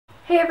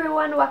Hey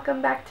everyone,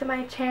 welcome back to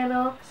my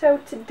channel. So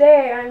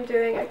today I'm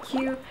doing a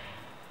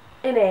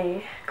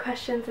Q&A,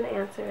 questions and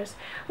answers,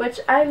 which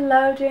I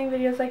love doing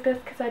videos like this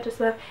because I just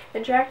love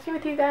interacting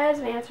with you guys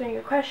and answering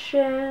your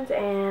questions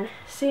and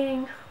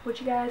seeing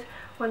what you guys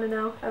want to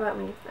know about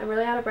me. I'm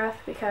really out of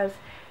breath because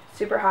it's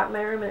super hot in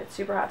my room and it's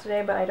super hot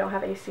today, but I don't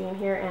have AC in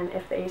here, and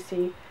if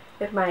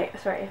my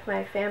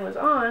fan was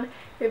on,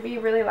 it would be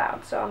really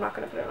loud, so I'm not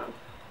going to put it on.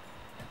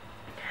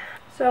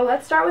 So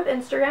let's start with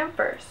Instagram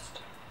first.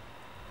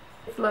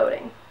 It's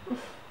loading. If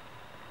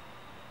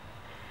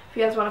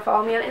you guys want to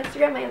follow me on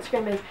Instagram, my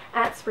Instagram is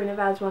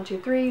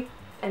 @SprinaVaz123.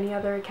 Any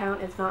other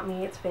account is not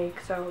me, it's fake,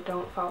 so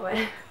don't follow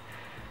it.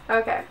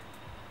 Okay.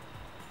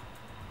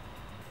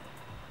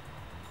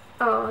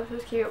 Oh,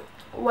 this is cute.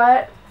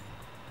 What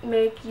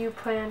made you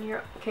plan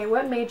your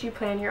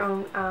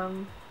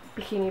own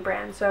bikini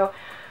brand? So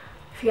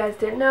if you guys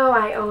didn't know,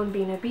 I own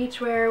Bina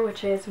Beachwear,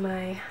 which is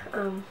my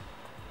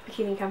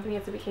bikini company.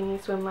 It's a bikini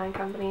swimline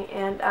company,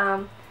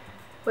 and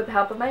with the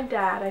help of my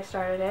dad I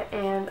started it.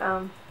 And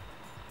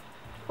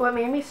what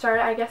made me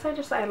start it, I guess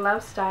I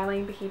love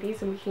styling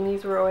bikinis, and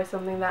bikinis were always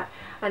something that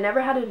I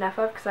never had enough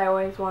of because I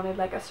always wanted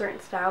like a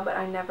certain style, but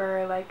I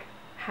never like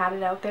had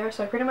it out there,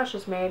 so I pretty much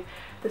just made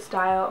the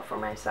style for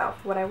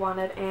myself, what I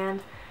wanted,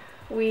 and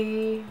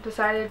we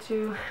decided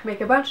to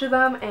make a bunch of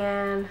them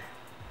and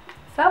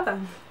sell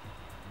them.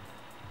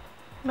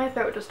 My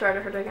throat just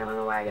started hurting. I don't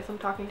know why. I guess I'm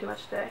talking too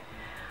much today.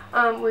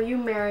 Will you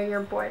marry your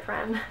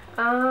boyfriend?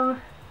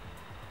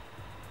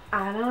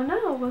 I don't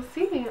know. We'll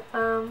see.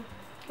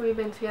 We've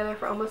been together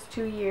for almost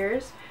 2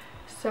 years,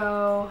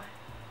 so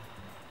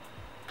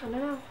I don't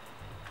know.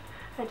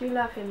 I do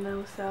love him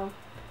though, so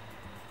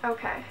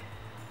okay.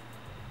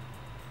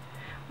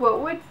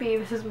 What would be,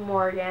 this is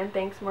Morgan,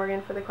 thanks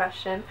Morgan for the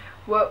question,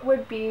 what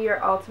would be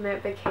your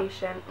ultimate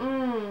vacation?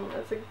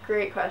 That's a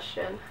great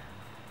question.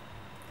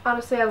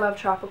 Honestly, I love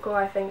tropical.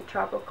 I think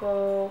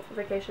tropical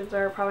vacations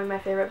are probably my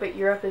favorite, but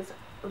Europe is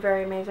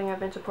very amazing. I've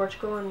been to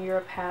Portugal, and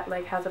Europe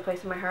has a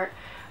place in my heart.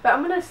 But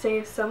I'm gonna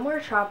say somewhere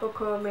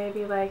tropical,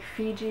 maybe like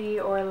Fiji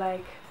or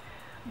like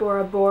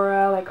Bora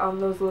Bora, like on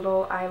those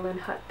little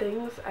island hut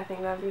things. I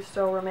think that would be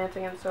so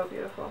romantic and so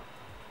beautiful.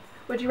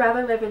 Would you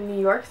rather live in New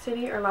York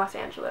City or Los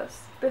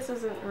Angeles? This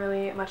isn't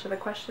really much of a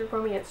question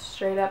for me. It's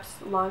straight up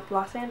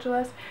Los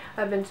Angeles.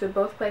 I've been to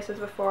both places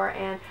before,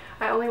 and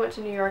I only went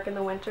to New York in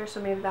the winter,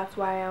 so maybe that's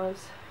why I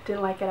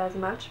didn't like it as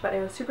much. But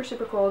it was super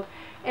cold,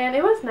 and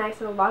it was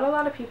nice, and a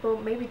lot of people,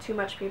 maybe too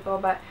much people,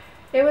 but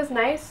it was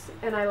nice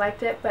and I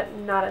liked it, but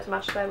not as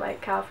much as I like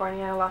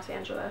California and Los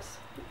Angeles.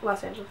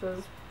 Los Angeles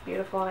is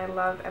beautiful and I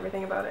love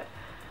everything about it.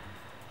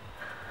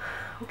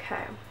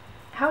 Okay.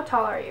 How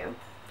tall are you?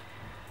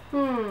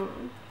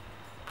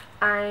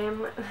 I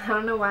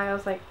don't know why I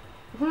was like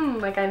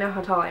I know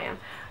how tall I am.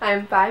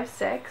 I'm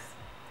 5'6"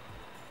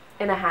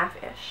 and a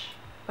half-ish,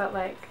 but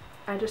like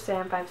I just say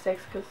I'm 5'6"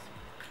 because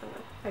I don't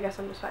know, I guess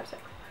I'm just 5'6".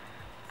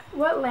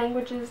 What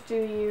languages do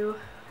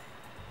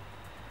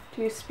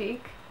you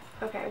speak?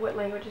 Okay, what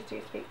languages do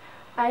you speak?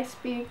 I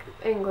speak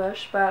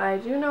English, but I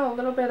do know a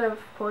little bit of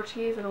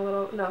Portuguese and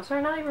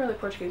not even really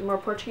Portuguese, more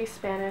Portuguese,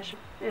 Spanish,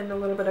 and a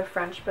little bit of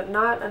French, but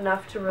not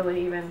enough to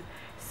really even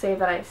say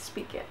that I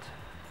speak it.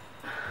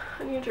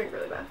 I need to drink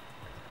really bad.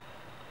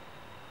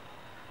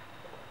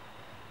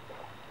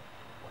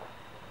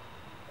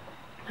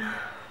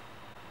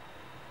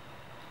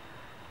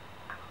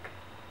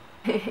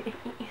 Okay.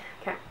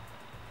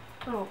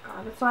 Oh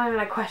god, that's not even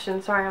a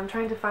question. Sorry, I'm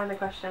trying to find the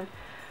question.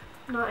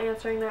 I'm not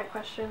answering that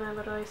question. I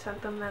literally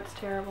sent them. That's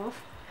terrible.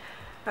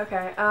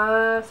 Okay,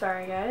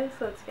 sorry guys.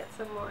 Let's get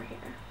some more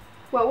here.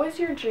 What was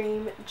your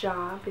dream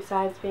job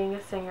besides being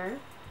a singer?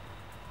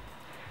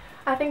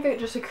 I think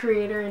just a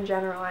creator in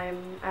general.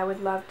 I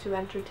would love to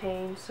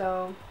entertain,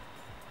 so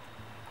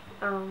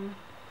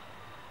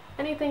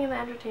anything in the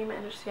entertainment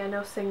industry. I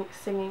know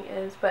singing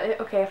is, but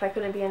okay, if I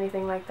couldn't be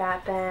anything like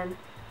that, then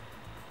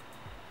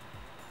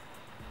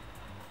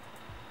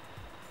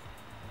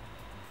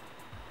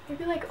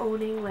maybe like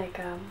owning like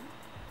a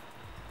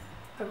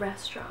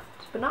restaurant,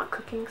 but not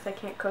cooking because I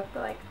can't cook,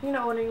 but like, you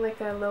know, owning like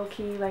a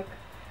low-key like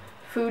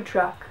food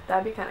truck.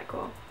 That'd be kind of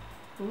cool.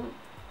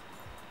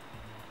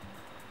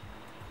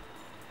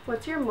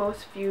 What's your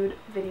most viewed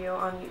video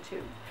on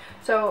YouTube?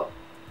 So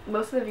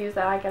most of the views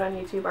that I get on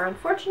YouTube are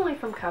unfortunately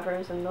from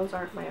covers, and those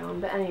aren't my own,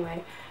 but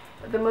anyway,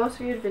 the most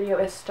viewed video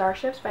is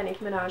Starships by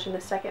Nicki Minaj, and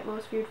the second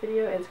most viewed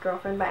video is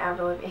Girlfriend by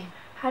Avril Lavigne.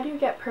 How do you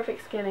get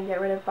perfect skin and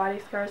get rid of body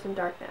scars and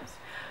darkness?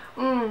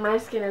 My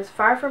skin is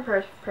far from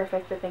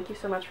perfect, but thank you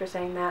so much for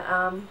saying that.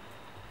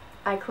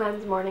 I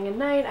cleanse morning and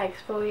night, I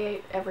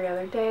exfoliate every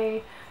other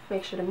day,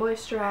 make sure to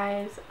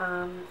moisturize.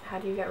 How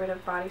do you get rid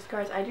of body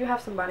scars? I do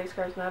have some body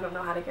scars and I don't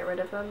know how to get rid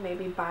of them.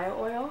 Maybe bio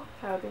oil,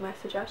 that would be my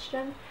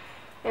suggestion.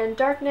 And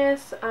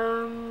darkness,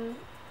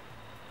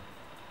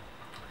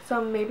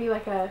 so maybe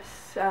like a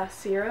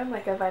serum,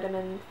 like a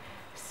vitamin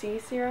C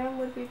serum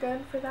would be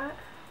good for that.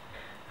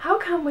 How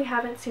come we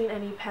haven't seen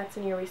any pets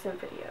in your recent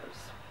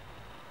videos?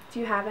 Do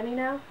you have any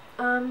now?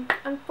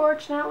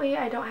 Unfortunately,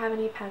 I don't have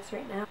any pets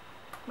right now.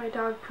 my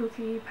dog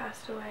Pookie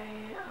passed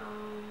away,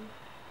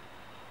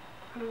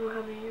 I don't know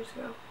how many years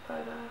ago, but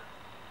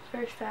it's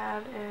very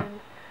sad, and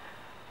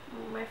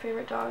my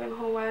favorite dog in the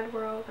whole wide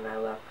world, and I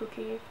love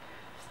Pookie.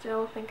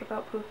 Still think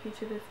about Pookie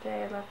to this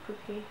day. I love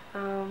Pookie.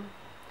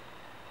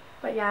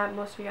 But yeah,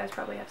 most of you guys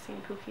probably have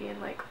seen Pookie in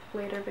like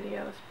later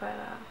videos, but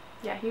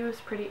yeah, he was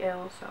pretty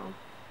ill, so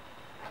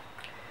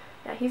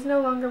yeah, he's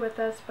no longer with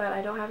us, but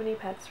I don't have any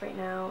pets right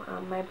now.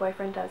 My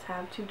boyfriend does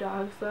have 2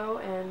 dogs though,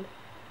 and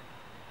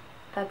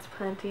that's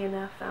plenty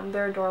enough.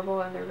 They're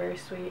adorable and they're very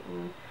sweet,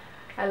 and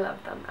I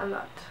love them a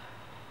lot.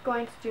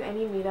 Going to do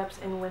any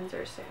meetups in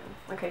Windsor soon.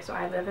 Okay, so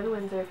I live in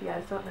Windsor if you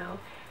guys don't know,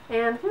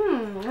 and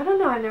I don't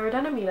know, I've never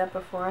done a meetup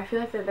before. I feel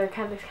like they're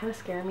kind of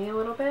scare me a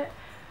little bit.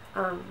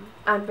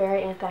 I'm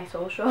very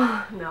antisocial.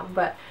 No,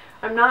 but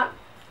I'm not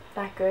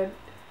that good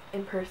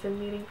in person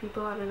meeting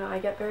people. I don't know, I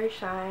get very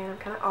shy and I'm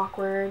kind of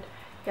awkward.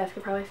 You guys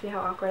can probably see how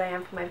awkward I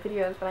am from my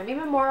videos, but I'm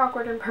even more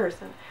awkward in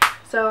person.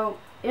 So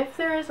if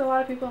there is a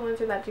lot of people in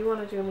Windsor that do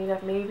want to do a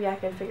meetup, maybe I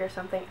could figure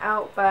something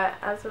out. But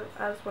as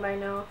what I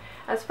know,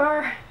 as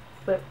far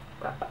as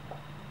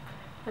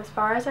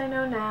I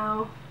know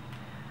now,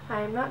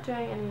 I am not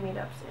doing any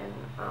meetups in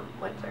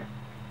Windsor.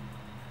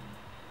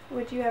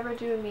 Would you ever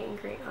do a meet and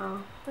greet?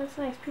 Oh, that's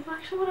nice. People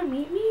actually want to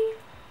meet me?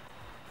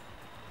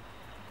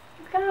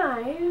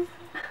 Guys,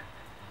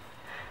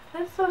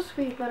 that's so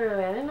sweet,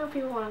 literally. I didn't know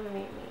people wanted to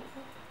meet me.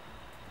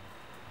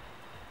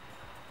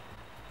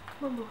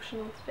 I'm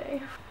emotional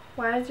today.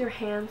 Why is your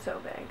hand so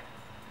big?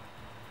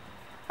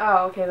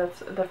 Oh, okay,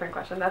 that's a different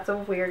question. That's a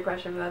weird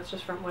question, but that's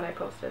just from what I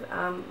posted.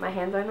 My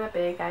hands aren't that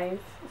big, guys.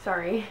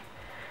 Sorry.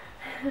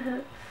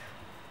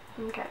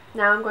 Okay,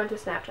 now I'm going to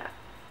Snapchat.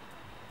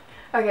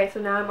 Okay, so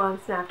now I'm on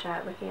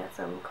Snapchat looking at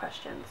some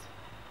questions.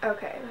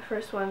 Okay, the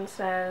first one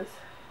says,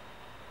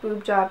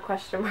 boob job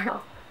question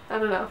mark. I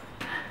don't know.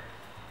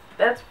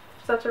 That's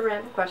such a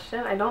random question.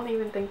 I don't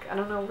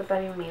know what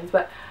that even means,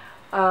 but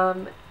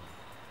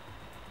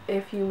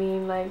if you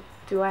mean like,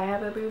 do I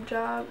have a boob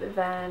job,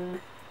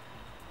 then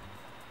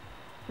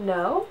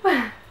no.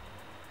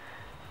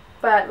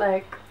 But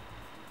like,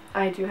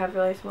 I do have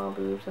really small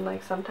boobs, and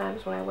like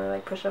sometimes when I wear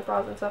like push-up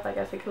bras and stuff, I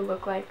guess it could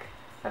look like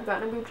I've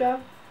gotten a boob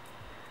job.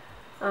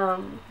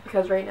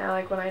 Because right now,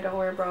 like when I don't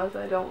wear bras,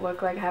 I don't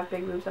look like I have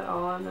big boobs at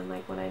all, and then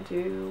like when I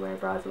do wear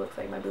bras, it looks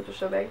like my boobs are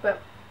so big.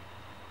 But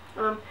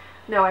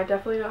no, I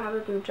definitely don't have a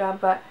boob job,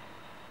 but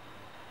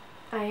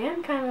I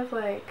am kind of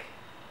like,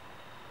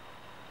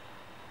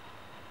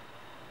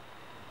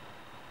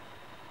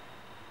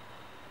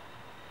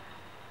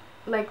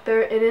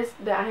 there it is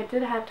that I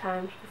did have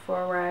times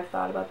before where I've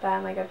thought about that,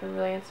 and like I've been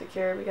really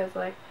insecure because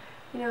like,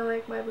 you know,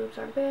 like my boobs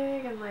aren't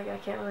big, and like I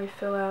can't really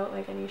fill out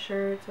like any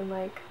shirts, and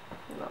like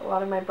a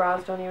lot of my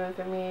bras don't even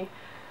fit me,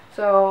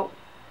 so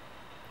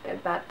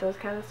that does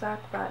kind of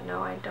suck. But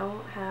no, I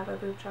don't have a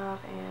boob job,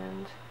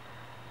 and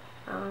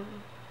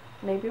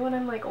maybe when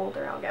I'm like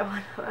older I'll get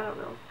one. I don't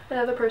know.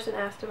 Another person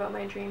asked about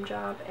my dream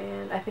job,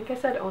 and I think I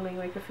said owning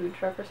like a food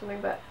truck or something,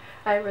 but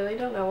I really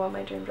don't know what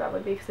my dream job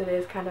would be, because it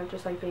is kind of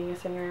just like being a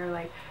singer or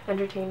like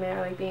entertainment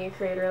or like being a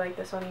creator like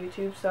this on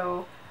YouTube,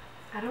 so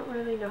I don't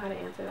really know how to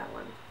answer that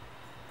one.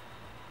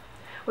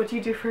 What do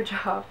you do for a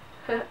job?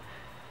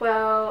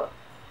 Well,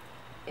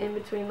 in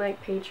between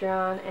like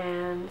Patreon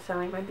and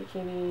selling my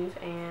bikinis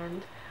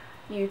and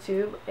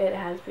YouTube, it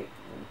has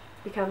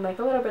become like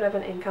a little bit of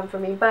an income for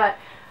me, but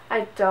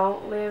I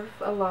don't live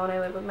alone. I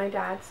live with my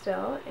dad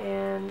still,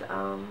 and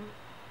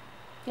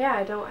yeah,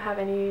 I don't have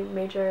any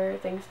major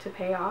things to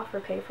pay off or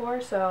pay for,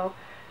 so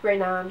right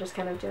now I'm just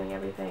kind of doing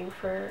everything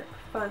for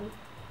fun.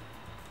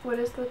 What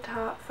is the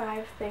top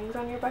 5 things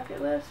on your bucket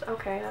list?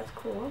 Okay, that's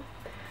cool.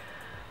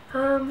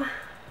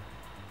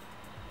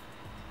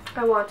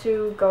 I want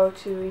to go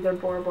to either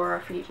Bora Bora or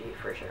Fiji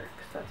for sure,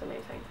 because that's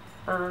amazing.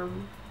 I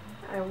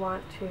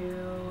want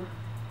to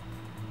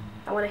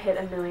hit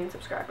 1 million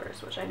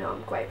subscribers, which I know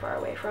I'm quite far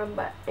away from,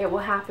 but it will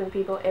happen,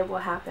 people. It will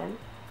happen.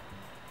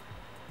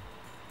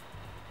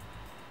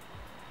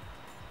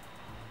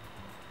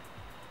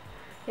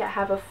 Yeah,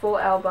 have a full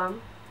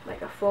album,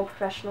 like a full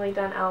professionally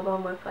done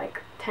album with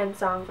like 10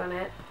 songs on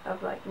it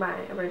of like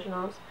my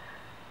originals.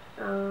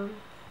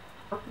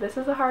 This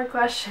is a hard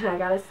question, I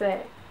gotta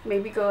say.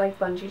 Maybe go like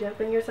bungee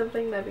jumping or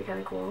something. That'd be kind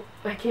of cool.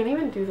 I can't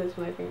even do this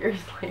with my fingers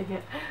like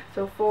it.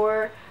 So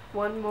 4,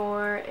 one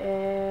more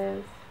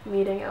is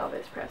meeting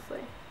Elvis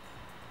Presley.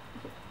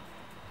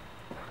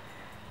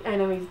 I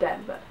know he's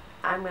dead, but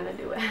I'm gonna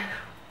do it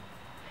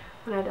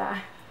when I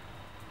die.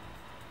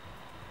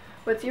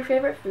 What's your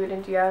favorite food,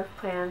 and do you have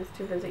plans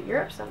to visit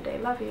Europe someday?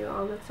 Love you.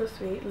 Oh, that's so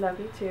sweet. Love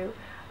you too.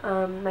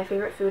 My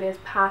favorite food is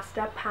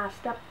pasta,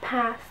 pasta,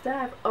 pasta.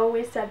 I've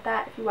always said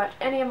that. If you watch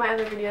any of my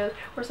other videos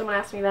where someone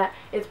asks me that,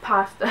 it's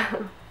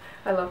pasta.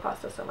 I love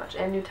pasta so much,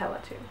 and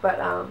Nutella too. But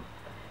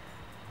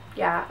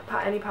yeah,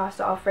 any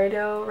pasta.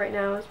 Alfredo right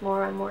now is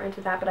I'm more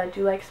into that, but I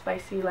do like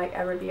spicy, like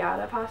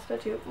arrabbiata pasta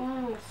too.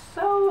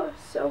 So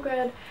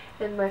good.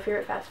 And my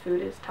favorite fast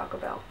food is Taco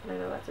Bell. And I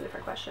know that's a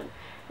different question.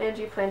 And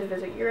do you plan to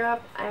visit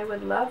Europe? I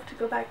would love to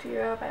go back to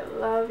Europe. I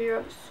love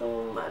Europe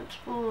so much.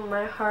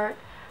 My heart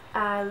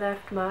I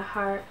left my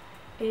heart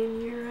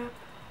in Europe.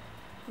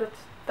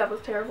 That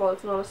was terrible.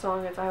 It's not a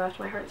song. It's I left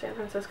my heart in San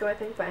Francisco, I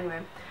think. But anyway,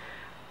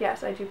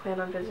 yes, I do plan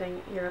on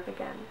visiting Europe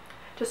again.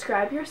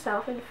 Describe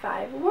yourself in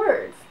 5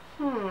 words.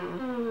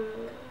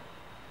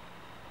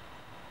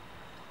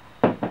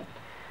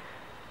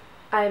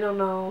 I don't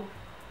know.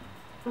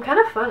 I'm kind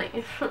of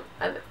funny,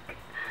 I think.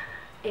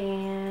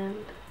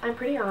 And I'm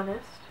pretty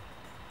honest.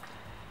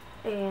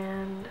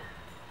 And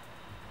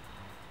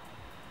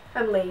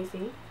I'm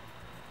lazy.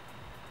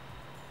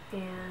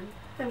 And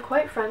I'm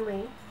quite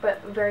friendly,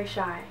 but very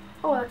shy.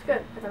 Oh, that's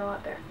good. I got a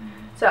lot there.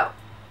 So,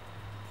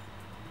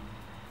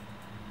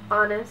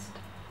 honest.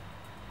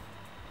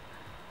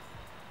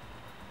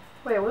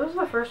 Wait, what was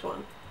the first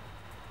one?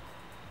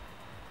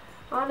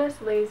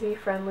 Honest, lazy,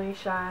 friendly,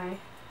 shy.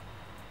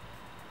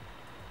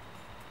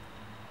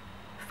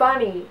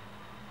 Funny.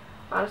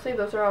 Honestly,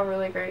 those are all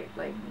really great.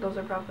 Like, those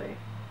are probably,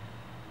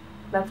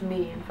 that's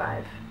me in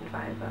five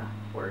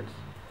words.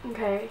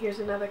 Okay, here's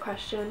another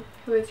question.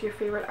 Who is your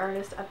favorite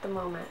artist at the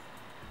moment?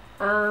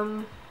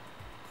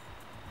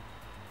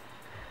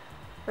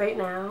 Right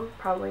now,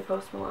 probably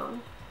Post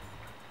Malone.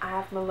 I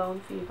have Malone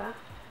fever.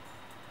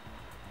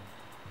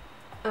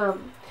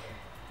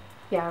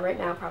 Yeah, right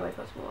now probably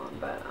Post Malone,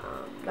 but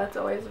that's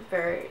always a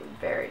very,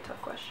 very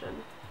tough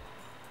question.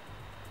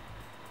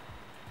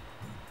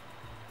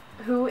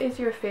 Who is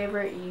your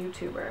favorite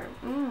YouTuber?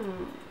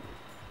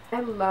 I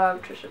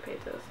love Trisha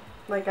Paytas.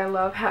 Like, I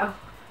love how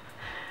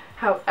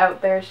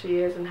out there she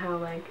is and how,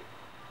 like,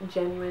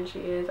 genuine she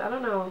is. I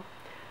don't know.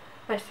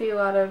 I see a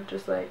lot of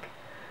just, like,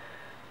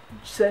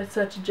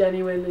 such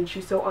genuine, and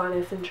she's so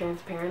honest and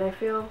transparent, I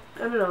feel. I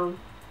don't know.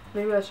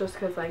 Maybe that's just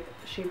because, like,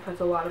 she puts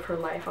a lot of her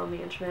life on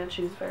the internet.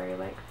 She's very,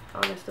 like,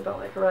 honest about,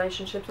 like, her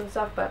relationships and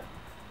stuff, but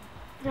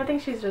I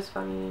think she's just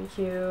funny and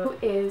cute. Who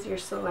is your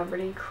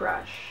celebrity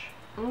crush?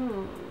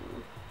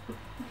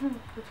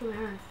 That's really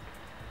hard.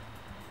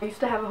 I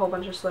used to have a whole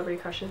bunch of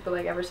celebrity crushes, but,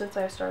 like, ever since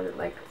I started,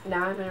 like,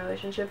 now I'm in a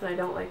relationship and I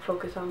don't, like,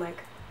 focus on, like,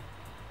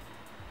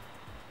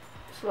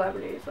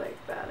 celebrities like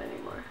that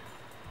anymore.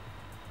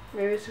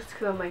 Maybe it's just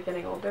because I'm, like,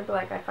 getting older, but,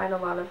 like, I find a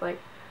lot of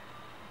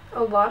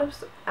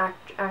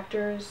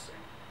actors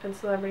and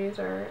celebrities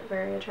are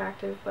very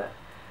attractive, but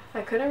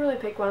I couldn't really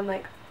pick one.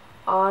 Like,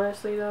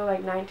 honestly though,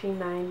 like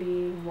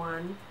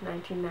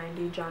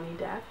 1990 Johnny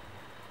Depp.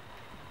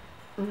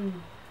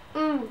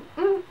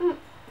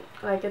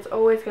 Like, it's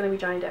always gonna be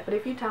Johnny Depp. But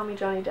if you tell me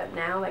Johnny Depp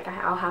now, like,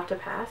 I'll have to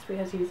pass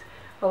because he's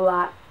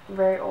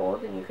very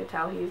old, and you could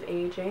tell he's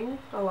aging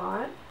a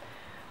lot.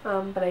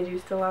 But I do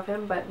still love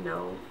him. But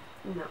no,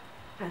 it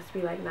has to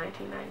be like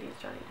 1990s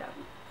Johnny Depp.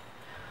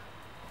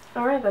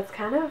 Alright, that's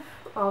kind of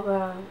all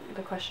the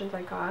questions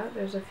I got.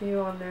 There's a few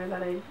on there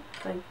that I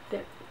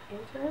didn't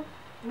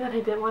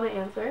want to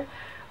answer.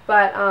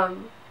 But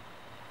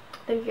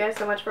thank you guys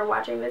so much for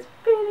watching this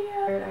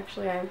video.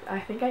 Actually,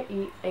 I think I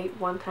ate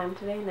one time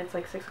today, and it's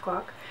like 6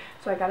 o'clock,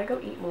 so I gotta go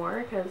eat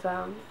more because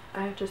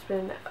I've just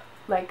been,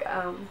 like,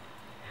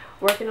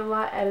 working a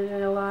lot,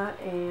 editing a lot,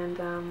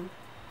 and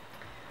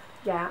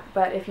yeah.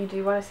 But if you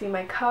do want to see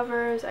my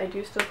covers, I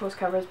do still post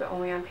covers, but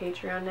only on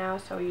Patreon now,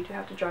 so you do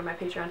have to join my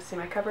Patreon to see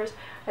my covers.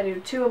 I do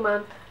 2 a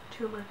month,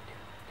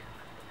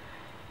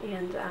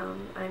 and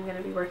I'm going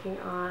to be working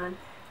on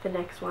the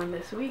next one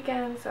this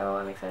weekend, so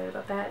I'm excited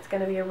about that. It's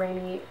going to be a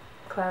rainy,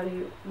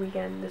 cloudy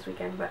weekend this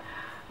weekend, but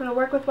I'm going to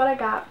work with what I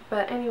got.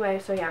 But anyway,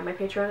 so yeah, my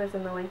Patreon is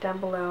in the link down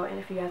below, and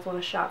if you guys want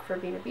to shop for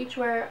Being a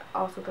Beachwear,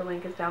 also the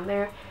link is down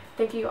there.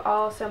 Thank you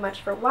all so much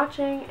for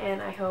watching,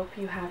 and I hope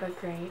you have a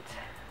great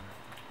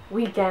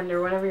weekend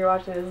or whenever you're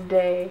watching this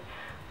day.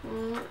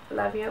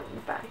 Love you.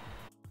 Bye.